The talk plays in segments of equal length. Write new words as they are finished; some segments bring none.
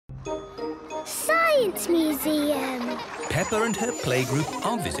Science Museum. Peppa and her playgroup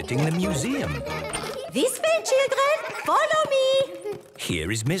are visiting the museum. This way, children. Follow me.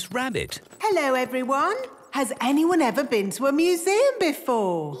 Here is Miss Rabbit. Hello, everyone. Has anyone ever been to a museum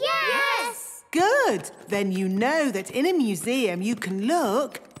before? Yes! Good. Then you know that in a museum you can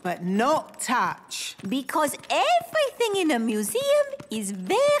look but not touch. Because everything in a museum is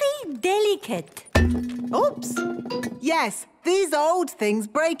very delicate. Oops. Yes, these old things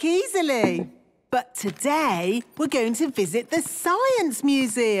break easily. But today we're going to visit the Science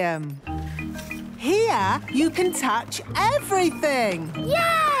Museum. Here you can touch everything.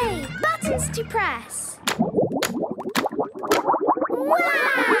 Yay! Buttons to press.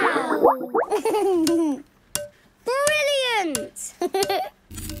 Wow! Brilliant!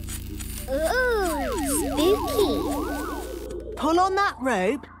 Ooh, spooky. Pull on that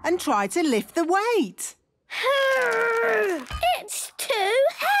rope and try to lift the weight. It's too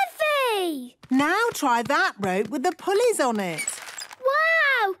heavy. Now try that rope with the pulleys on it.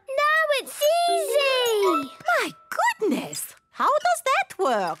 Wow! Now it's easy. My goodness! How does that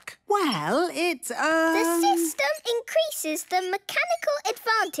work? Well, The system increases the mechanical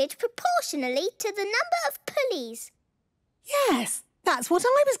advantage proportionally to the number of pulleys. Yes, that's what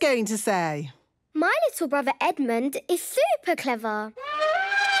I was going to say. My little brother Edmund is super clever.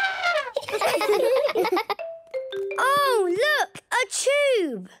 Oh, look! A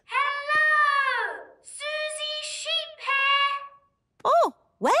tube! Hello! Susie Sheephair! Oh,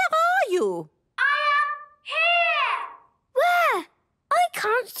 where are you? I am here! Where? I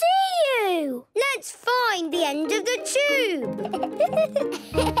can't see you. Let's find the end of the tube.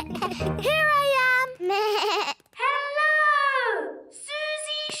 Here I am. Hello!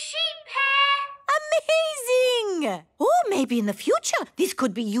 Susie Sheephair! Amazing! Oh, maybe in the future this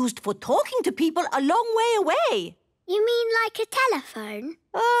could be used for talking to people a long way away. You mean like a telephone?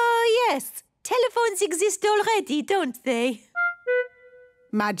 Oh, yes. Telephones exist already, don't they?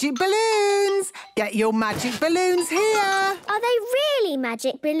 Magic balloons! Get your magic balloons here! Are they really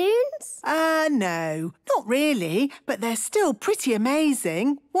magic balloons? No, not really, but they're still pretty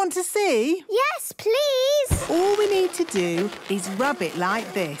amazing. Want to see? Yes, please. All we need to do is rub it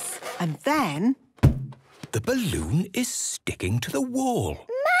like this, and then... The balloon is sticking to the wall.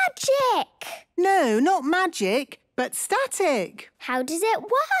 Magic! No, not magic, but static. How does it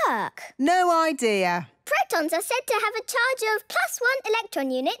work? No idea. Protons are said to have a charge of +1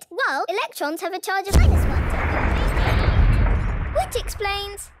 electron unit, while electrons have a charge of -1. Which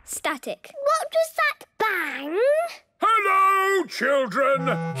explains static. What was that bang? Hello, children!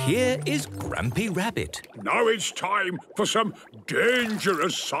 Here is Grampy Rabbit. Now it's time for some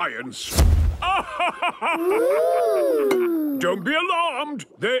dangerous science. Don't be alarmed.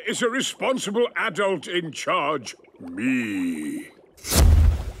 There is a responsible adult in charge. Me.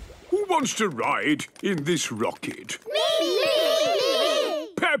 Who wants to ride in this rocket? Me!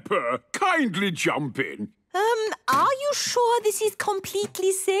 Peppa, kindly jump in. Are you sure this is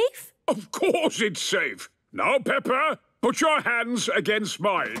completely safe? Of course it's safe. Now, Peppa, put your hands against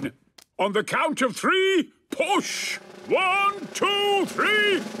mine. On the count of 3, push. 1, 2,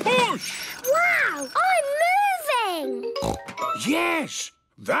 3, push! Wow! I'm moving! Yes,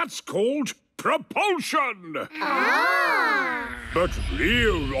 that's called propulsion. Ah! But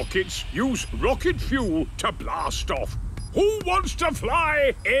real rockets use rocket fuel to blast off. Who wants to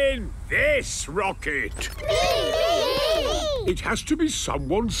fly in this rocket? Me! It has to be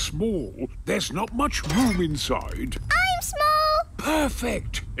someone small. There's not much room inside. I'm small!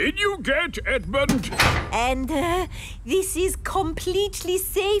 Perfect. In you get, Edmund. And this is completely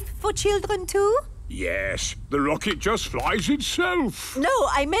safe for children too? Yes, the rocket just flies itself. No,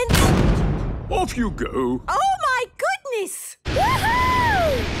 I meant... Off you go. Oh, my goodness!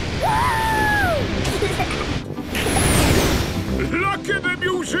 Woohoo! Lucky the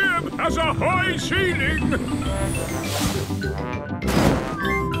museum has a high ceiling.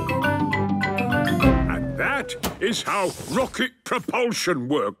 And that is how rocket propulsion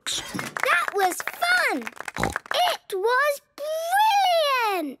works. That was fun! It was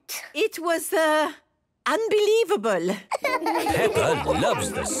brilliant! It was, unbelievable. Peppa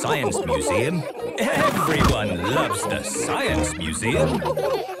loves the Science Museum. Everyone loves the Science Museum.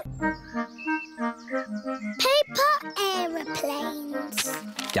 Paper aeroplanes.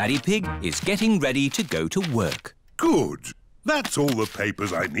 Daddy Pig is getting ready to go to work. Good. That's all the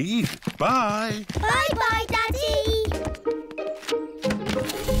papers I need. Bye. Bye-bye, Daddy!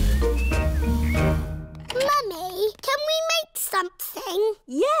 Mummy, can we make something?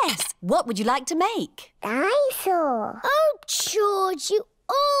 Yes. What would you like to make? Dinosaur. Oh, George, you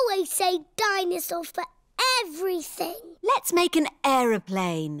always say dinosaur for everything. Let's make an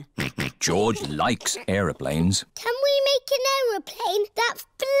aeroplane. George likes aeroplanes. Can we make an aeroplane that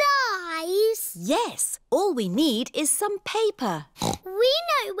flies? Yes, all we need is some paper. We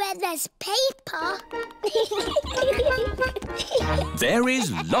know where there's paper. There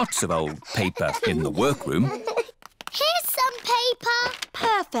is lots of old paper in the workroom. Here's some paper.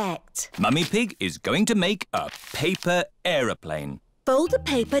 Perfect. Mummy Pig is going to make a paper aeroplane. Fold the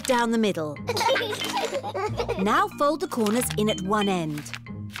paper down the middle. Now fold the corners in at one end.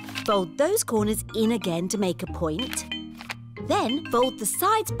 Fold those corners in again to make a point. Then fold the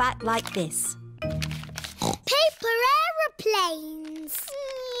sides back like this. Paper aeroplanes.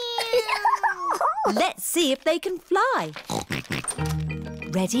 Let's see if they can fly.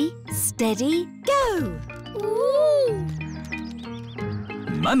 Ready, steady, go! Ooh.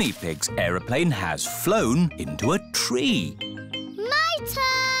 Mummy Pig's aeroplane has flown into a tree. My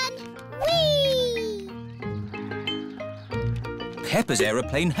turn. Whee! Peppa's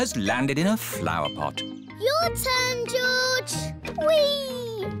aeroplane has landed in a flower pot. Your turn, George.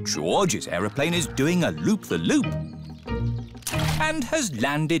 Whee! George's aeroplane is doing a loop-the-loop and has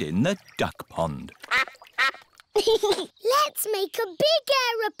landed in the duck pond. Let's make a big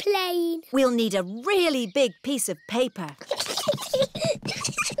aeroplane. We'll need a really big piece of paper.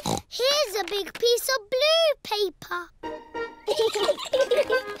 Here's a big piece of blue paper.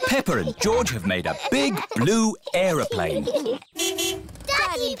 Peppa and George have made a big blue aeroplane.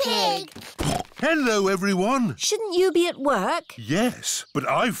 Daddy Pig. Hello, everyone. Shouldn't you be at work? Yes, but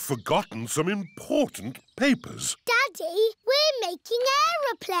I've forgotten some important papers. Daddy, we're making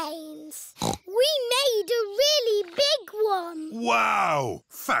aeroplanes. We made a really big one. Wow!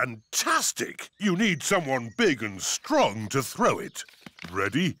 Fantastic! You need someone big and strong to throw it.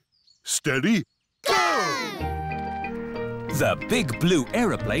 Ready, steady, go! The big blue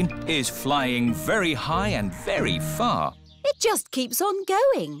aeroplane is flying very high and very far. It just keeps on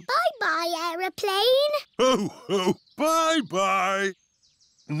going. Bye-bye, aeroplane. Oh, bye-bye.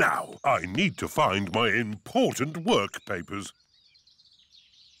 Now, I need to find my important work papers.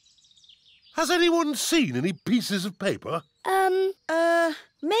 Has anyone seen any pieces of paper?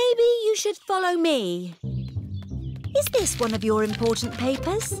 Maybe you should follow me. Is this one of your important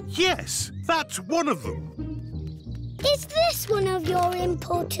papers? Yes, that's one of them. Is this one of your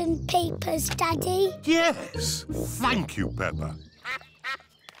important papers, Daddy? Yes. Thank you, Peppa.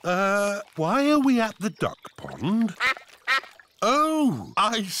 Why are we at the duck pond? Oh,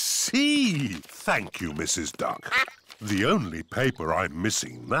 I see. Thank you, Mrs. Duck. The only paper I'm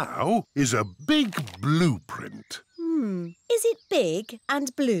missing now is a big blueprint. Is it big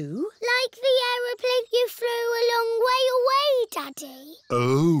and blue? Like the aeroplane you flew a long way away, Daddy.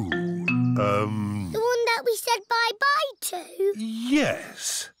 Oh, The one that we said bye-bye to.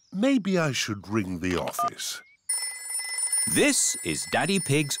 yes. Maybe I should ring the office. This is Daddy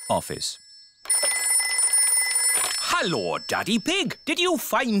Pig's office. Hello, Daddy Pig. Did you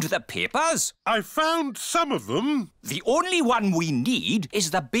find the papers? I found some of them. The only one we need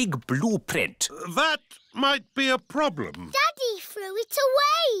is the big blueprint. That might be a problem. Daddy threw it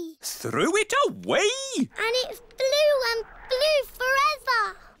away. Threw it away? And it flew and flew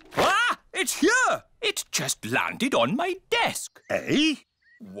forever. Ah! It's here! It just landed on my desk. Eh?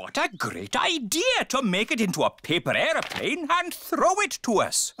 What a great idea to make it into a paper aeroplane and throw it to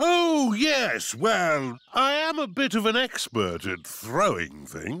us. Oh, yes. Well, I am a bit of an expert at throwing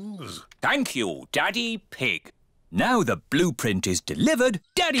things. Thank you, Daddy Pig. Now the blueprint is delivered,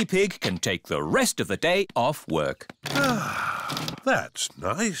 Daddy Pig can take the rest of the day off work. That's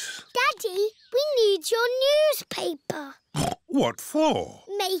nice. Daddy, we need your newspaper. What for?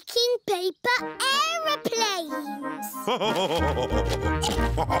 Making paper aeroplanes.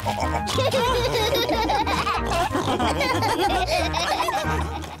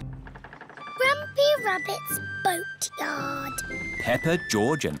 Grumpy Rabbit's boatyard. Peppa,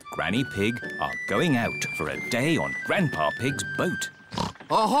 George and Granny Pig are going out for a day on Grandpa Pig's boat.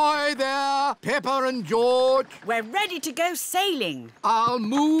 Ahoy there, Peppa and George. We're ready to go sailing. I'll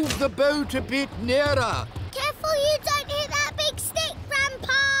move the boat a bit nearer. Careful you don't hit that big stick,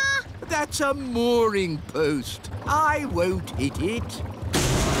 Grandpa. That's a mooring post. I won't hit it.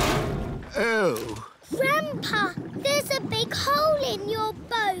 Oh, Grandpa, there's a big hole in your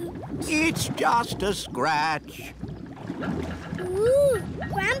boat. it's just a scratch. Ooh,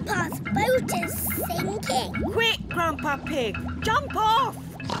 Grandpa's boat is sinking. Quick, Grandpa Pig, jump off.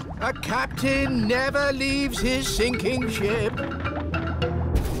 A captain never leaves his sinking ship.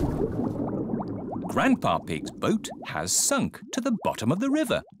 Grandpa Pig's boat has sunk to the bottom of the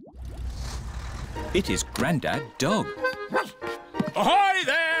river. It is Grandad Dog. Ahoy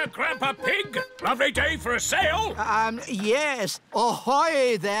there! there, Grandpa Pig. Lovely day for a sail. Yes.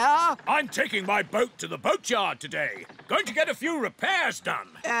 Ahoy there. I'm taking my boat to the boatyard today. Going to get a few repairs done.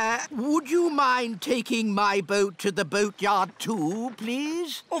 Would you mind taking my boat to the boatyard too,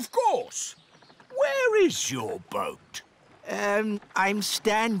 please? Of course. Where is your boat? I'm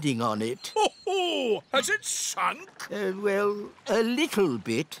standing on it. Oh, has it sunk? Well, a little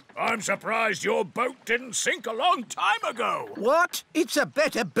bit. I'm surprised your boat didn't sink a long time ago. What? It's a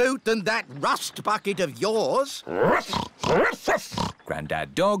better boat than that rust bucket of yours.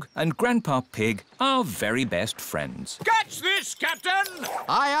 Grandad Dog and Grandpa Pig are very best friends. Catch this, Captain!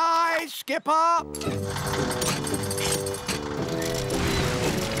 Aye, aye, Skipper.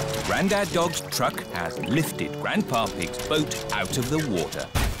 Grandad Dog's truck has lifted Grandpa Pig's boat out of the water.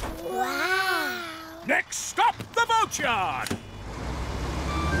 Wow! Next stop, the boatyard!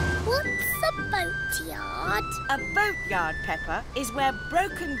 What's a boatyard? A boatyard, Peppa, is where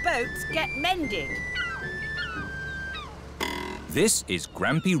broken boats get mended. This is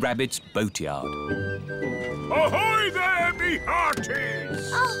Grampy Rabbit's boatyard. Ahoy there, me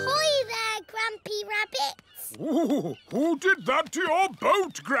hearties! Ahoy there, Grampy Rabbit! Ooh, who did that to your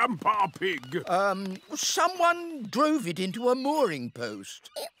boat, Grandpa Pig? Someone drove it into a mooring post.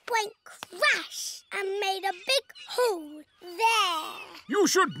 It went crash and made a big hole there. You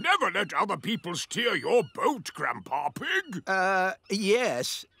should never let other people steer your boat, Grandpa Pig.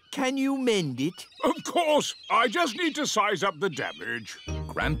 Yes. Can you mend it? Of course. I just need to size up the damage.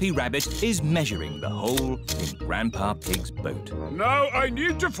 Grampy Rabbit is measuring the hole in Grandpa Pig's boat. Now I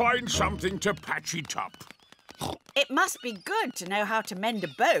need to find something to patch it up. It must be good to know how to mend a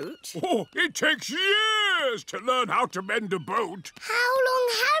boat. Oh, it takes years to learn how to mend a boat. How long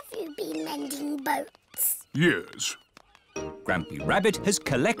have you been mending boats? Years. Grampy Rabbit has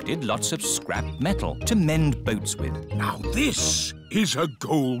collected lots of scrap metal to mend boats with. Now this is a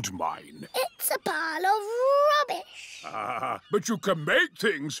gold mine. It's a pile of rubbish. But you can make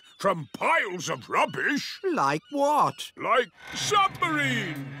things from piles of rubbish. Like what? Like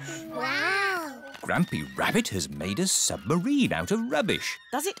submarines. Wow. Grampy Rabbit has made a submarine out of rubbish.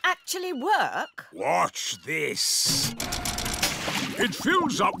 Does it actually work? Watch this. It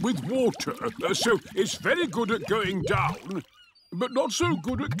fills up with water, so it's very good at going down, but not so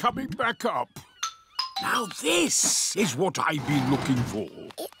good at coming back up. Now this is what I've been looking for.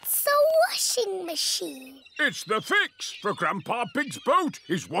 It's a washing machine. It's the fix for Grandpa Pig's boat,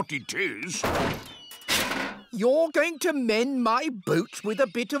 is what it is. You're going to mend my boat with a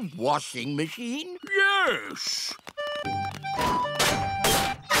bit of washing machine? Yes.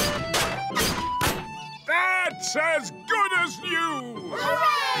 That's as good as new!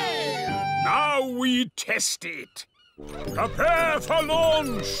 Hooray! Now we test it. Prepare for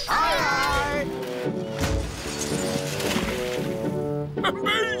launch! Aye,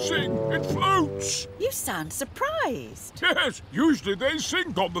 Amazing! It floats! You sound surprised. Yes, usually they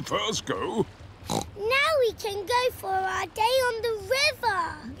sink on the first go. Now we can go for our day on the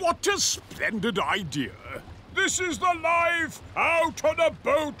river. What a splendid idea! This is the life out on a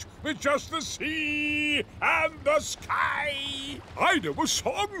boat with just the sea and the sky. I know a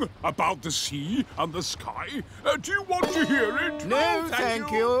song about the sea and the sky. Do you want to hear it? No,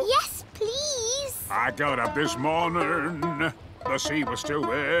 thank you. Yes, please. I got up this morning. The sea was still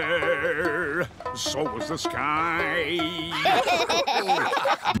there. So was the sky.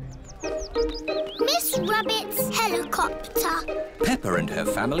 Miss Rabbit's helicopter. Peppa and her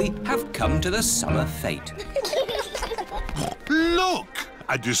family have come to the summer fete. Look!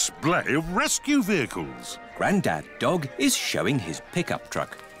 A display of rescue vehicles. Grandad Dog is showing his pickup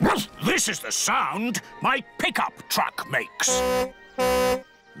truck. This is the sound my pickup truck makes.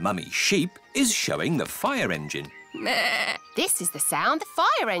 Mummy Sheep is showing the fire engine. This is the sound the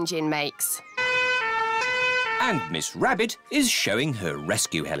fire engine makes. And Miss Rabbit is showing her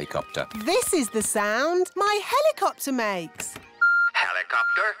rescue helicopter. This is the sound my helicopter makes.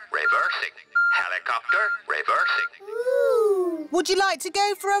 Helicopter reversing. Helicopter reversing. Ooh. Would you like to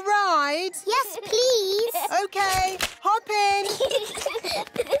go for a ride? Yes, please. OK, hop in.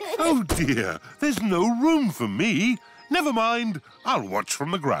 Oh, dear. There's no room for me. Never mind. I'll watch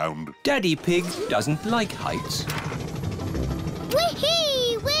from the ground. Daddy Pig doesn't like heights.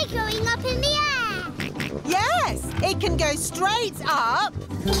 Whee! We're going up in the air. Yes, it can go straight up.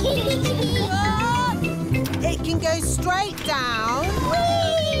 It can go straight down.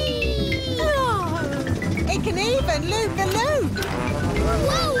 Whee! Oh, it can even loop the loop.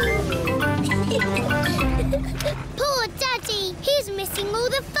 Whoa! Poor Daddy. He's missing all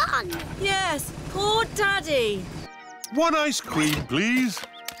the fun. Yes, poor Daddy. One ice cream, please.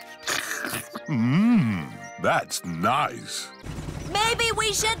 That's nice. Maybe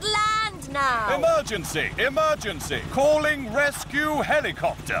we should land now. Emergency! Emergency! Calling rescue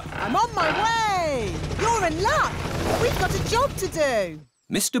helicopter. I'm on my way. You're in luck. We've got a job to do.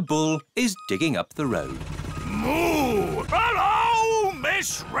 Mr. Bull is digging up the road. Moo! Hello,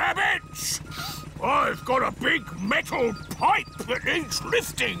 Miss Rabbit! I've got a big metal pipe that needs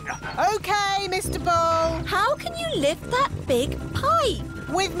lifting. OK, Mr. Bull. How can you lift that big pipe?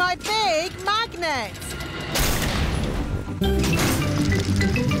 With my big magnet.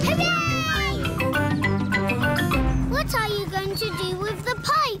 Hooray! What are you going to do with the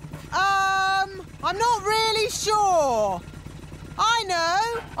pipe? I'm not really sure. I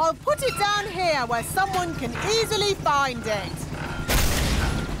know. I'll put it down here where someone can easily find it.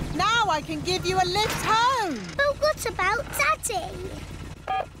 Now I can give you a lift home. But what about Daddy?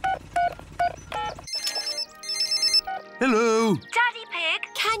 Hello. Daddy Pig,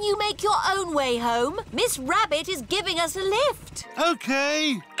 can you make your own way home? Miss Rabbit is giving us a lift.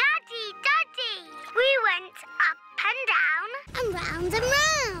 OK. Daddy! We went up and down and round and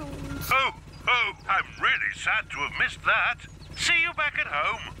round. Oh, I'm really sad to have missed that. See you back at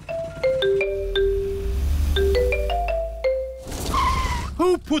home.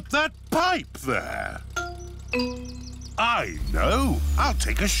 Who put that pipe there? I know. I'll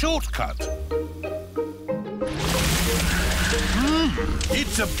take a shortcut.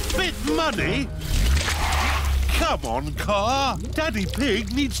 It's a bit muddy. Come on, car. Daddy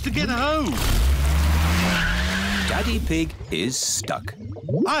Pig needs to get home. Daddy Pig is stuck.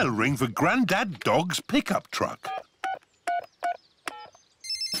 I'll ring for Grandad Dog's pickup truck.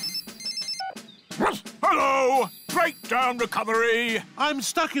 Hello! Breakdown recovery. I'm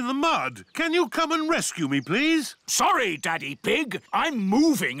stuck in the mud. Can you come and rescue me, please? Sorry, Daddy Pig. I'm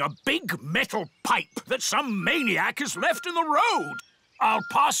moving a big metal pipe that some maniac has left in the road. I'll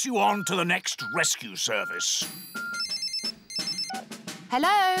pass you on to the next rescue service.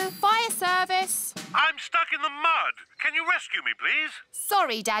 Hello, fire service. I'm stuck in the mud. Can you rescue me, please?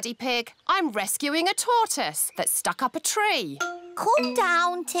 Sorry, Daddy Pig. I'm rescuing a tortoise that's stuck up a tree. Calm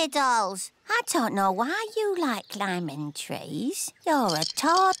down, Tiddles. I don't know why you like climbing trees. You're a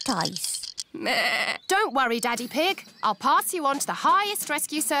tortoise. Meh. Don't worry, Daddy Pig. I'll pass you on to the highest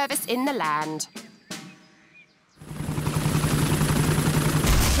rescue service in the land.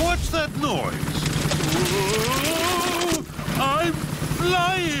 What's that noise? Whoa! I'm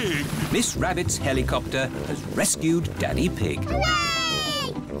flying! Miss Rabbit's helicopter has rescued Daddy Pig.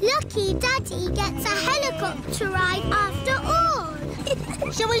 Hooray! Lucky Daddy gets a helicopter ride after all.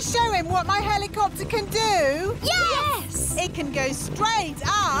 Shall we show him what my helicopter can do? Yes! It can go straight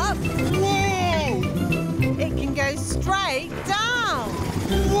up. Whoa! It can go straight down.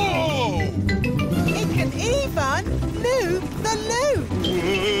 Whoa! It can even loop the loop.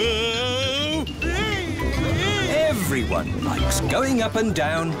 Everyone likes going up and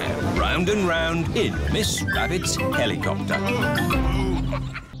down and round in Miss Rabbit's helicopter.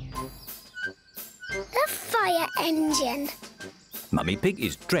 The fire engine. Mummy Pig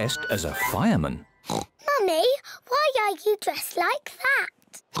is dressed as a fireman. Mummy, why are you dressed like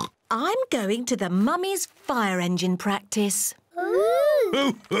that? I'm going to the Mummy's fire engine practice. Ooh!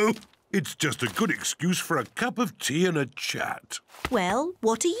 Ho, ho! It's just a good excuse for a cup of tea and a chat. Well,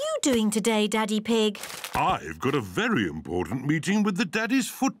 what are you doing today, Daddy Pig? I've got a very important meeting with the Daddy's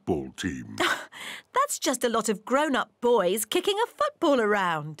football team. That's just a lot of grown-up boys kicking a football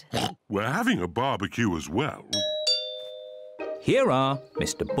around. We're having a barbecue as well. Here are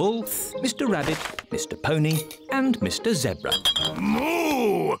Mr. Bull, Mr. Rabbit, Mr. Pony and Mr. Zebra.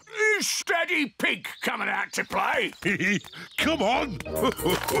 Moo! Is Daddy Pig coming out to play? Come on!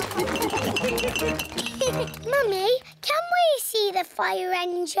 Mummy, can we see the fire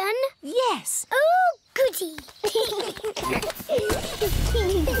engine? Yes. Oh, goody.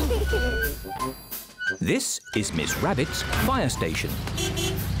 This is Miss Rabbit's fire station.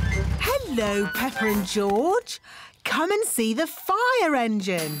 Hello, Peppa and George. Come and see the fire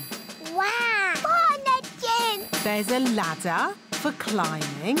engine. Wow! Fire engine! There's a ladder for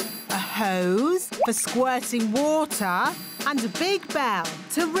climbing, a hose for squirting water, and a big bell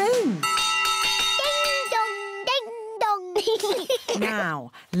to ring. Ding dong, ding dong.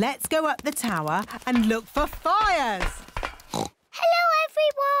 Now, let's go up the tower and look for fires. Hello,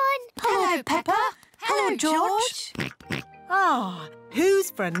 everyone. Hello, Peppa. Hello, George. Ah,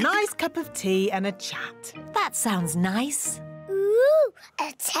 who's for a nice cup of tea and a chat? That sounds nice. Ooh,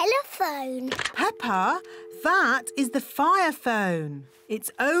 a telephone. Peppa, that is the fire phone.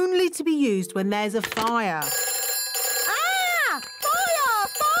 It's only to be used when there's a fire. Ah! Fire!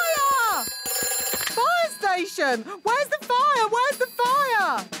 Fire! Fire station! Where's the fire? Where's the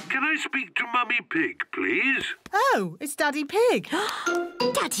fire? Can I speak to Mummy Pig, please? Oh, it's Daddy Pig.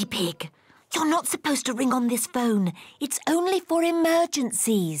 Daddy Pig, you're not supposed to ring on this phone. It's only for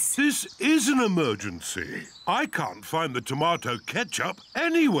emergencies. This is an emergency. I can't find the tomato ketchup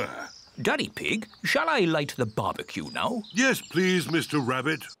anywhere. Daddy Pig, shall I light the barbecue now? Yes, please, Mr.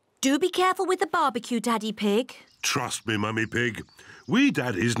 Rabbit. Do be careful with the barbecue, Daddy Pig. Trust me, Mummy Pig. We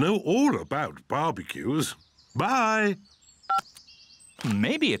daddies know all about barbecues. Bye.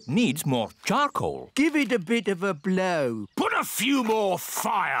 Maybe it needs more charcoal. Give it a bit of a blow. Put a few more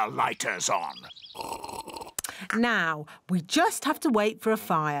fire lighters on. Now, we just have to wait for a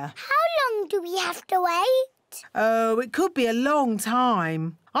fire. How long do we have to wait? Oh, it could be a long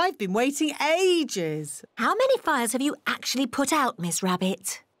time. I've been waiting ages. How many fires have you actually put out, Miss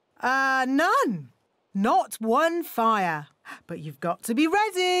Rabbit? None. Not one fire. But you've got to be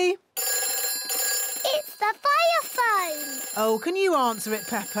ready. It's the fire phone. Oh, can you answer it,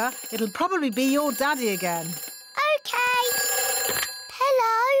 Peppa? It'll probably be your daddy again. OK.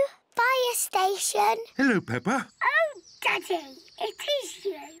 Hello, fire station. Hello, Peppa. Oh, Daddy, it is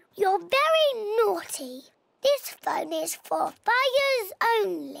you. You're very naughty. This phone is for fires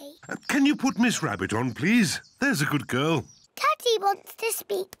only. Can you put Miss Rabbit on, please? There's a good girl. Daddy wants to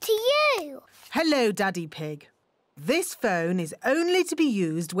speak to you. Hello, Daddy Pig. This phone is only to be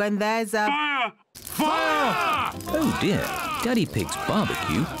used when there's a... Fire! Fire! Oh dear, Daddy Pig's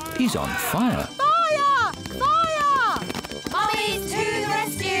barbecue is on fire. Fire! Fire! Mummies to the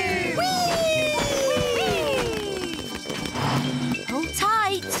rescue! Whee! Hold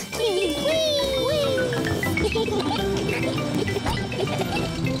tight.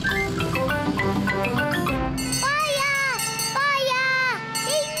 Fire! Fire!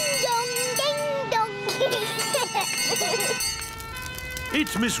 Ding dong, ding dong.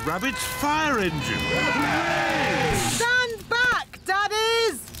 It's Miss Rabbit's fire engine. Stand back,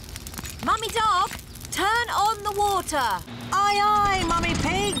 daddies! Mummy Dog, turn on the water. Aye, aye, Mummy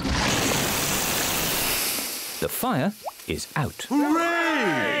Pig. The fire is out.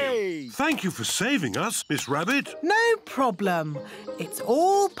 Hooray! Thank you for saving us, Miss Rabbit. No problem. It's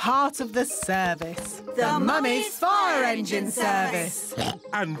all part of the service. The Mummy's Fire Engine Service.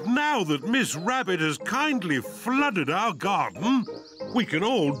 And now that Miss Rabbit has kindly flooded our garden, we can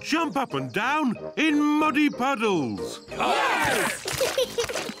all jump up and down in muddy puddles. Yes!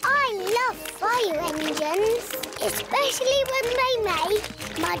 I love fire engines, especially when they make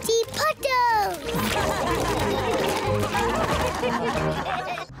muddy puddles.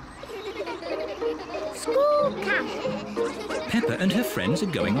 School camp. Peppa and her friends are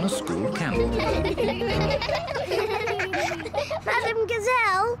going on a school camp. Madam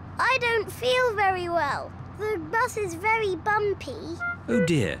Gazelle, I don't feel very well. The bus is very bumpy. Oh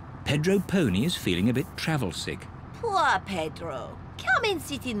dear, Pedro Pony is feeling a bit travel sick. Poor Pedro. Come and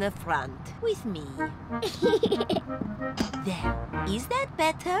sit in the front with me. There. Is that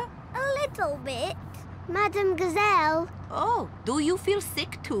better? A little bit. Madam Gazelle. Oh, do you feel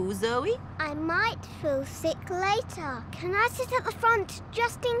sick too, Zoe? I might feel sick later. Can I sit at the front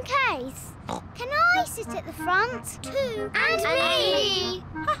just in case? Can I sit at the front too? And me!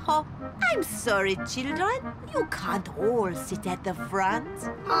 Oh, I'm sorry, children. You can't all sit at the front.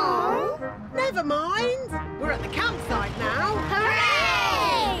 Oh. Never mind. We're at the campsite now.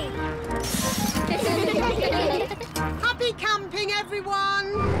 Hooray! Happy camping,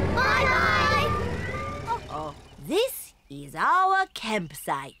 everyone. Bye-bye. Oh, this is our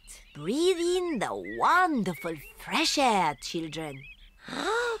campsite. Breathe in the wonderful fresh air, children.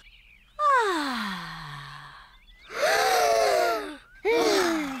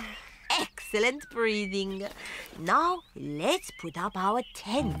 Excellent breathing. Now, let's put up our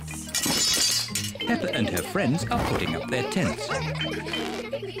tents. Peppa and her friends are putting up their tents.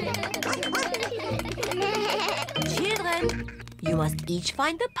 Children, you must each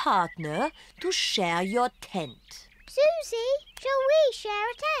find a partner to share your tent. Susie, shall we share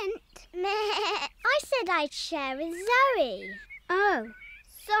a tent? I said I'd share with Zoe. Oh,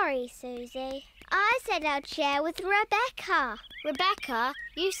 sorry, Susie. I said I'd share with Rebecca. Rebecca,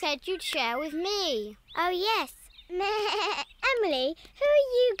 you said you'd share with me. Oh, yes. Emily, who are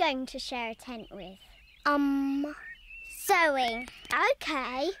you going to share a tent with? Zoe.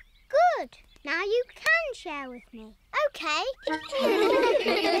 OK. Good. Now you can share with me. OK.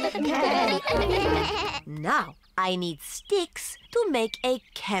 Now, I need sticks to make a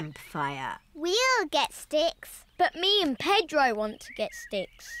campfire. We'll get sticks, but me and Pedro want to get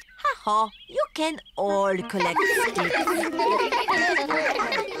sticks. Ha-ha, you can all collect sticks.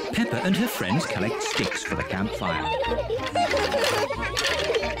 Peppa and her friends collect sticks for the campfire.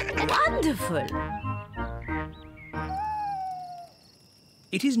 Wonderful.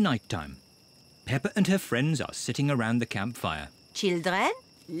 It is night time. Peppa and her friends are sitting around the campfire. Children,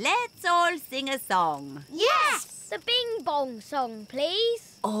 let's all sing a song. Yes! The Bing Bong song,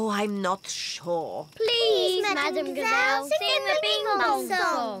 please. Oh, I'm not sure. Please, Madam Gazelle, sing the Bing Bong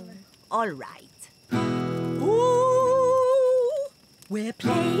song. All right. Ooh, we're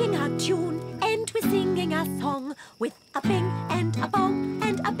playing a tune and we're singing a song with a bing and a bong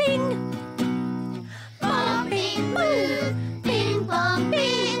and a bing. Bong, bing, boo. Bing, bong,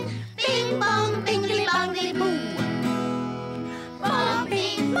 bing. Bing, bong, bingly, bongly, boo. Bong,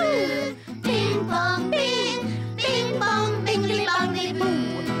 bing, boo. Bing, bong, bing. Bing, bong, bingly, bongly, boo.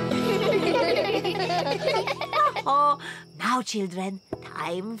 Oh, now, children,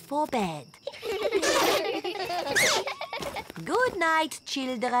 time for bed. Good night,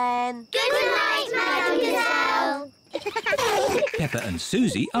 children. Good night, Madam Gazelle. Peppa and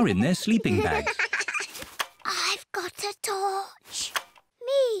Susie are in their sleeping bags. I've got a torch.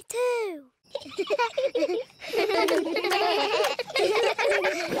 Me too.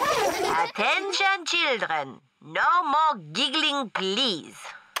 Attention, children. No more giggling, please.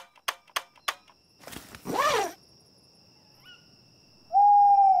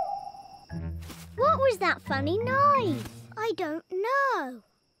 What was that funny noise? I don't know.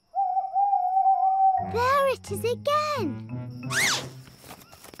 There it is again.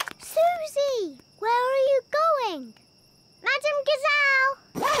 Susie, where are you going? Madam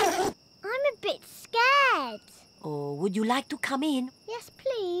Gazelle! I'm a bit scared. Oh, would you like to come in? Yes,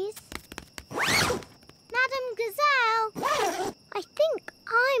 please. Madam Gazelle, I think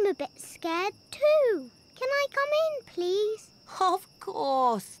I'm a bit scared too. Can I come in, please? Of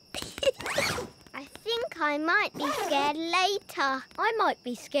course. I think I might be scared later. I might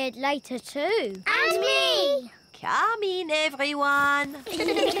be scared later too. And me! Come in, everyone.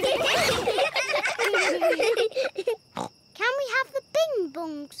 Can we have the Bing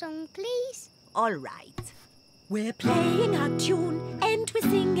Bong song, please? All right. We're playing a tune and we're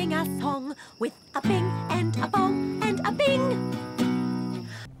singing a song with a bing and a bong and a bing.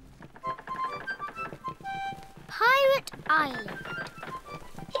 Pirate Island.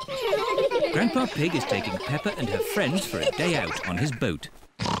 Grandpa Pig is taking Peppa and her friends for a day out on his boat.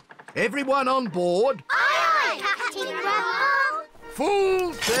 Everyone on board? Aye, aye, Captain Grandpa.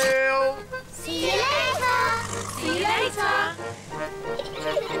 Full sail! See you later. See you later.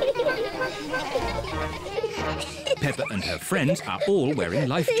 Peppa and her friends are all wearing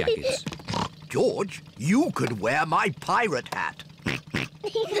life jackets. George, you could wear my pirate hat.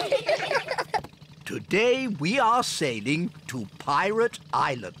 Today we are sailing to Pirate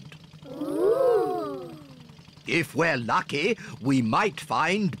Island. Ooh. If we're lucky, we might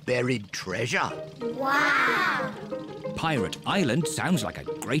find buried treasure. Wow. Pirate Island sounds like a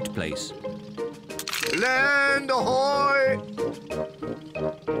great place. Land ahoy!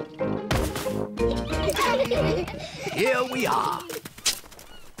 Here we are.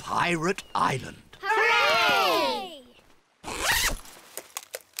 Pirate Island. Hooray!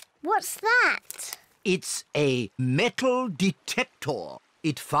 What's that? It's a metal detector.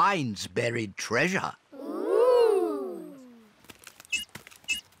 It finds buried treasure. Ooh.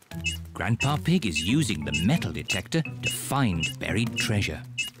 Grandpa Pig is using the metal detector to find buried treasure.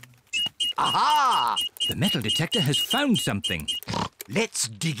 Aha! The metal detector has found something. Let's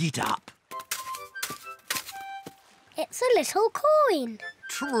dig it up. It's a little coin.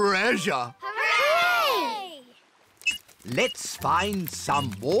 Treasure! Hooray! Let's find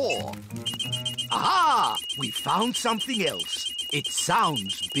some more. Aha! We found something else. It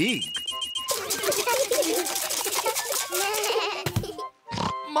sounds big.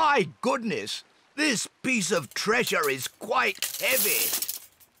 My goodness! This piece of treasure is quite heavy.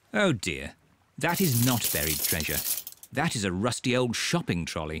 Oh dear, that is not buried treasure. That is a rusty old shopping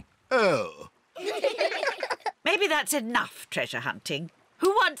trolley. Oh. Maybe that's enough treasure hunting. Who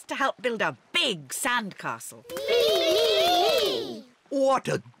wants to help build a big sandcastle? Me! What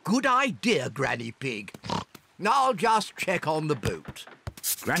a good idea, Granny Pig. I'll just check on the boat.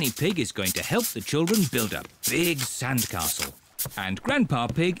 Granny Pig is going to help the children build a big sandcastle. And Grandpa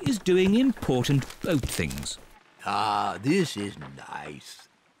Pig is doing important boat things. Ah, this is nice.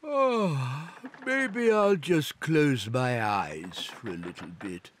 Oh, maybe I'll just close my eyes for a little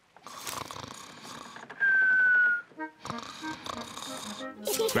bit.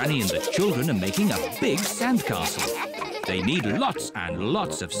 Granny and the children are making a big sandcastle. They need lots and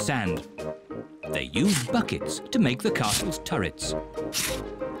lots of sand. They use buckets to make the castle's turrets.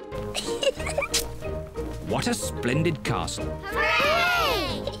 What a splendid castle.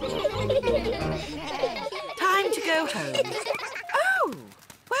 Hooray! Time to go home. Oh,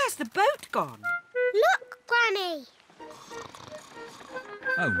 where's the boat gone? Look, Granny.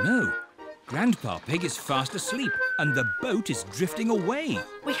 Oh no! Grandpa Pig is fast asleep and the boat is drifting away.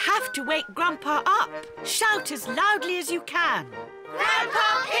 We have to wake Grandpa up. Shout as loudly as you can.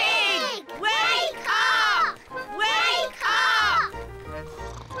 Grandpa Pig! Wake up! Wake up!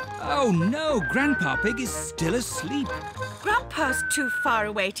 Oh no! Grandpa Pig is still asleep. Grandpa's too far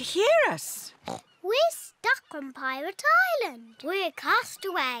away to hear us. We're stuck on Pirate Island. We're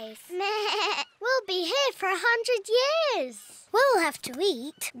castaways. We'll be here for 100 years. We'll have to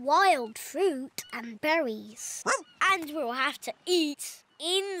eat wild fruit and berries. And we'll have to eat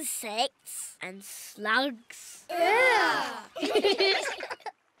insects and slugs.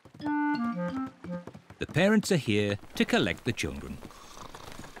 The parents are here to collect the children.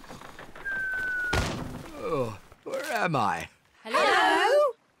 Oh, where am I?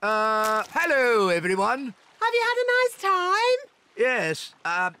 Hello? Hello, everyone. Have you had a nice time? Yes,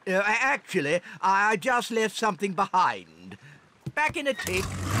 actually, I just left something behind. Back in a tick.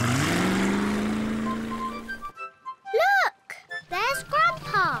 Look! There's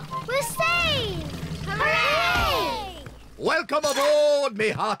Grandpa. We're saved! Hooray! Welcome aboard, me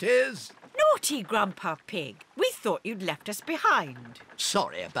hearties. Naughty Grandpa Pig. We thought you'd left us behind.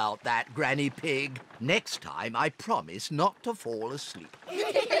 Sorry about that, Granny Pig. Next time, I promise not to fall asleep.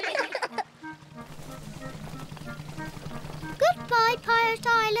 Goodbye, Pirate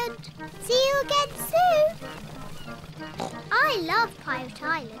Island. See you again soon. I love Pirate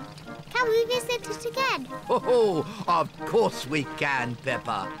Island. Can we visit it again? Oh, of course we can,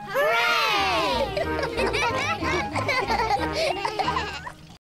 Peppa. Hooray!